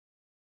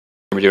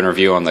be doing a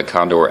review on the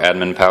Condor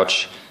admin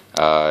pouch.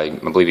 I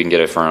believe you can get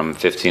it from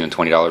 $15 to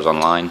 $20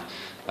 online.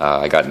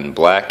 I got it in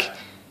black.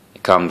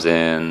 It comes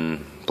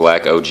in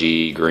black,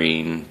 OG,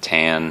 green,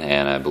 tan,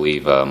 and I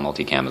believe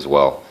multicam as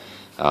well.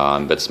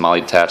 But it's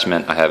MOLLE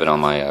attachment. I have it on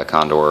my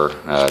Condor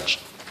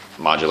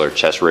modular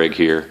chest rig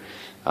here.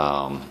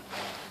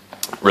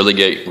 Really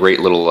great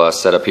little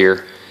setup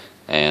here.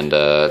 And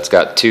it's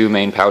got two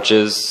main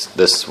pouches.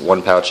 This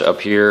one pouch up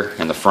here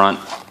in the front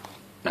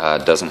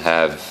doesn't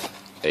have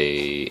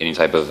any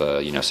type of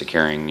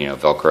securing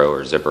Velcro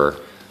or zipper,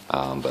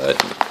 but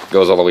it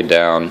goes all the way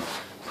down.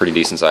 Pretty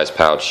decent sized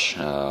pouch.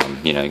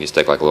 You can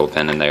stick like a little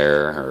pin in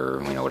there,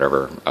 or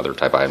whatever other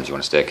type of items you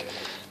want to stick.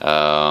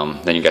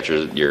 Then you got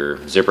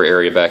your zipper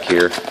area back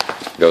here.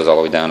 Goes all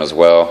the way down as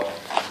well.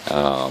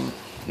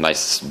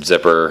 Nice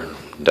zipper.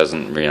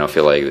 Doesn't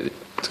feel like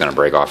it's going to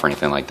break off or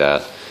anything like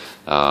that.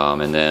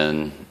 And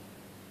then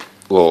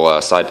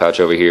little side pouch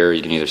over here.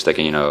 You can either stick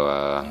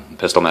a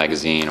pistol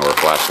magazine or a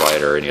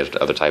flashlight or any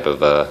other type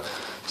of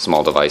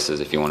small devices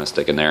if you want to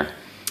stick in there.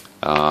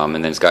 And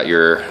then it's got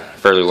your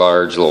fairly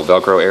large little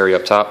Velcro area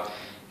up top,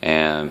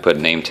 and put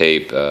name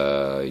tape,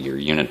 your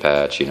unit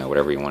patch,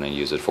 whatever you want to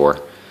use it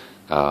for.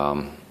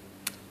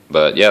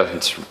 But yeah,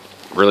 it's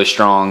really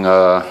strong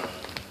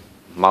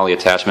MOLLE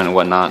attachment and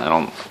whatnot.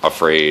 I'm not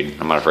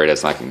afraid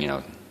it's not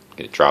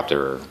get dropped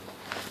or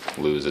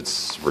lose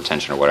its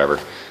retention or whatever.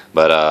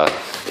 But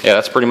yeah,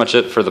 that's pretty much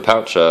it for the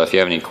pouch. If you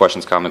have any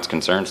questions, comments,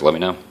 concerns, let me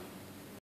know.